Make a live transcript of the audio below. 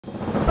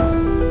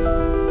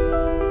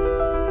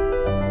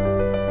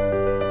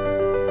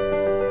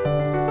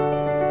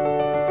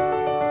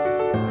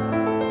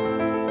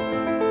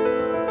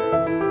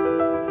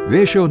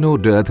They show no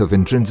dearth of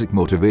intrinsic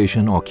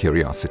motivation or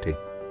curiosity.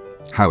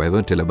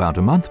 However, till about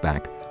a month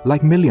back,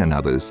 like million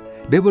others,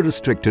 they were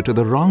restricted to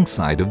the wrong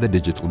side of the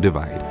digital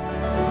divide.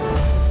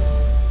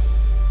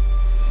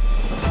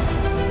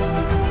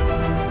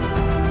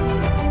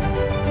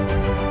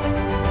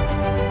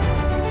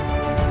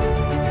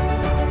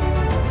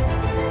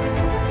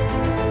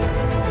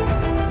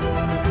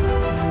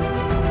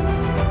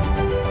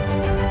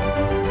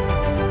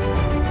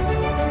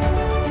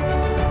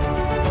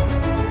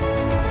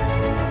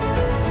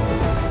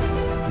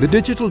 The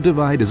digital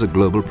divide is a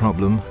global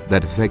problem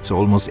that affects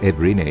almost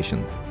every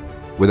nation.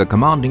 With a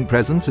commanding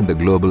presence in the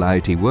global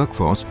IT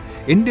workforce,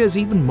 India is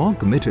even more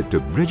committed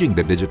to bridging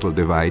the digital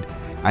divide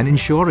and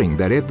ensuring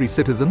that every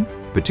citizen,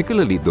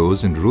 particularly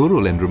those in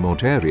rural and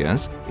remote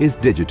areas, is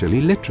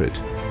digitally literate.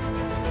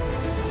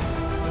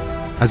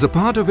 As a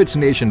part of its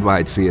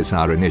nationwide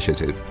CSR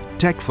initiative,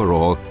 Tech for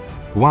All,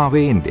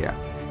 Huawei India,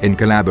 in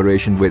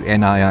collaboration with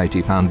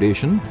NIIT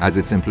Foundation as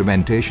its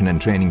implementation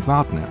and training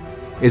partner,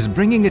 is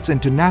bringing its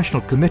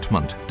international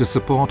commitment to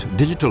support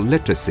digital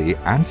literacy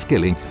and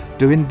skilling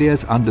to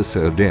India's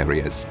underserved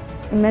areas.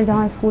 मैं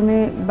जहाँ school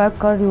में work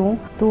कर रही हूँ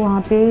तो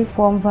वहाँ पे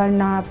form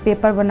भरना,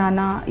 पेपर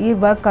बनाना ये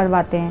वर्क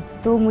करवाते हैं,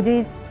 तो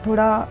मुझे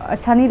थोड़ा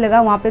अच्छा नहीं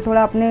लगा। वहाँ पे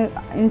थोड़ा अपने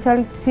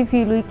इंसल्ट सी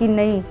फील हुई कि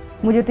नहीं,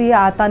 मुझे तो ये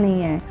आता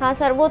नहीं है। हाँ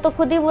सर, वो तो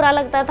खुद ही बुरा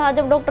लगता था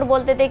जब डॉक्टर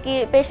बोलते थे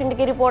कि पेशेंट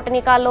की रिपोर्ट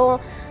निकालो,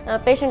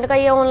 पेशेंट का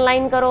ये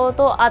ऑनलाइन करो,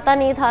 तो आता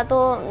नहीं था। तो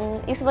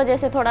इस वजह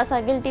से थोड़ा सा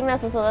गिल्टी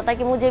महसूस होता था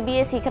कि मुझे भी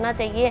ये सीखना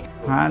चाहिए।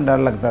 हाँ, डर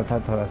लगता था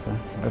थोड़ा सा,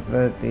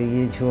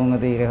 ये छूऊंगा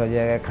तो ये हो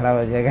जाएगा, खराब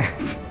हो जाएगा,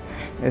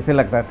 ऐसे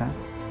लगता था।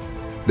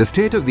 The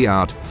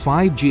state-of-the-art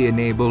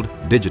 5G-enabled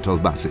digital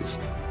buses,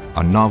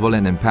 a novel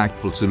and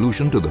impactful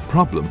solution to the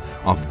problem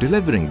of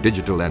delivering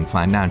digital and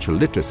financial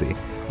literacy,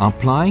 are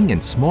plying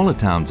in smaller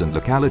towns and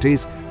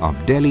localities of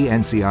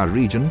Delhi-NCR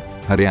region,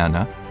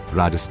 Haryana,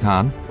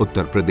 Rajasthan,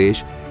 Uttar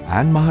Pradesh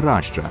and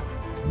Maharashtra,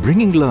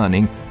 bringing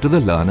learning to the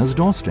learner's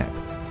doorstep.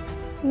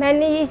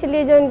 मैंने ये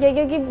इसलिए join किया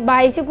क्योंकि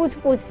भाई से कुछ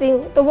पूछती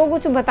हूँ तो वो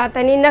कुछ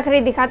बताता नहीं,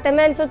 नखरे दिखाता है।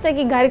 मैंने सोचा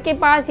कि घर के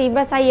पास ही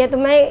बस आई है तो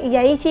मैं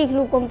यही सीख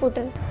लूँ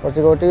कंप्यूटर। और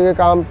सिक्योरिटी के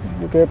काम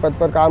के पद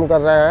पर काम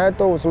कर रहे हैं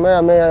तो उसमें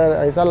हमें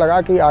ऐसा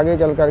लगा कि आगे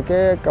चल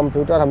करके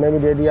कंप्यूटर हमें भी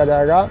दे दिया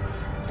जाएगा,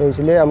 तो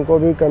इसलिए हमको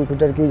भी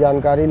कंप्यूटर की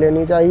जानकारी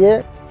लेनी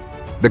चाहिए।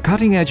 The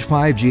cutting-edge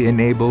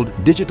 5G-enabled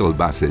digital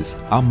buses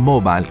are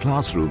mobile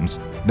classrooms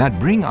that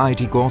bring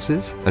IT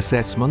courses,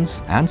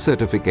 assessments and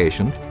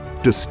certification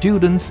to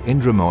students in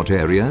remote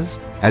areas,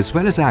 as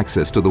well as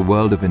access to the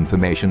world of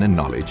information and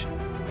knowledge.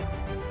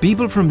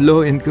 People from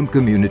low-income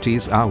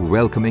communities are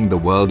welcoming the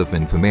world of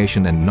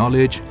information and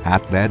knowledge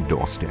at their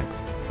doorstep,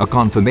 a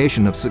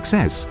confirmation of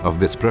success of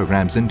this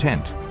program's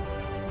intent.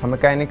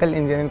 Mechanical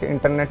engineering के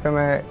internet पे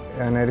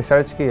मैंने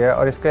research की है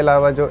और इसके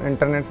अलावा जो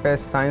internet पे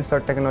साइंस और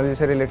टेक्नोलॉजी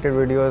से रिलेटेड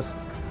वीडियोस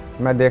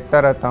मैं देखता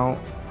रहता हूँ,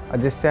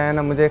 जिससे है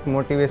ना मुझे एक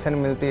मोटिवेशन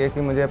मिलती है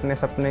कि मुझे अपने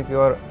सपने की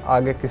ओर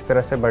आगे किस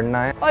तरह से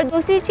बढ़ना है। और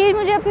दूसरी चीज़,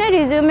 मुझे अपने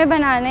रिज्यूमे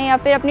बनाना है या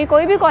फिर अपनी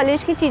कोई भी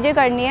कॉलेज की चीज़ें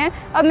करनी है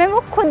और मैं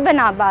वो खुद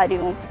बना पा रही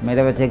हूँ।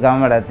 मेरे बच्चे गांव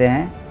में रहते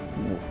हैं,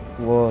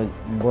 वो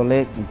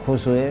बोले,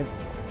 खुश हुए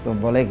तो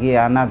बोले कि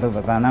आना तो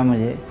बताना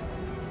मुझे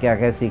क्या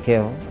क्या सीखे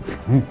हो।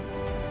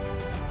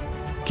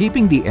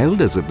 Keeping the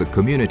elders of the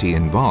community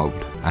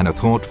involved and a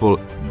thoughtful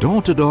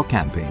door-to-door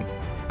campaign,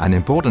 an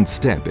important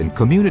step in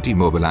community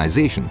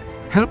mobilization,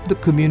 helped the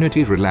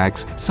community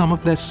relax some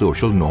of their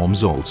social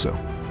norms also.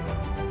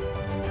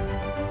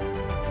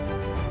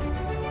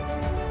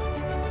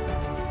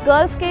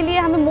 Girls के लिए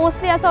हमें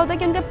मोस्टली ऐसा होता है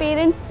कि उनके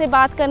पेरेंट्स से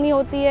बात करनी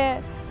होती है,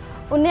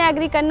 उन्हें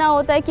एग्री करना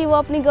होता है कि वो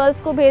अपनी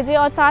गर्ल्स को भेजें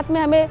और साथ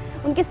में हमें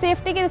उनकी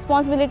सेफ्टी की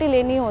रिस्पॉन्सिबिलिटी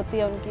लेनी होती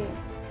है उनकी।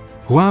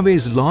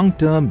 Huawei's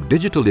long-term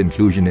digital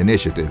inclusion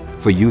initiative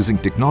for using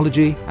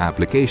technology,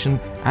 application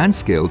and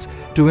skills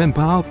to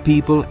empower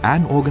people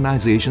and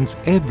organizations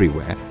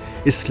everywhere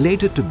is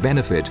slated to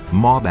benefit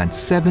more than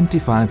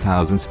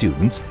 75,000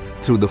 students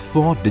through the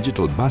 4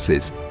 digital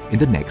buses in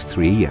the next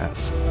 3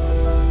 years.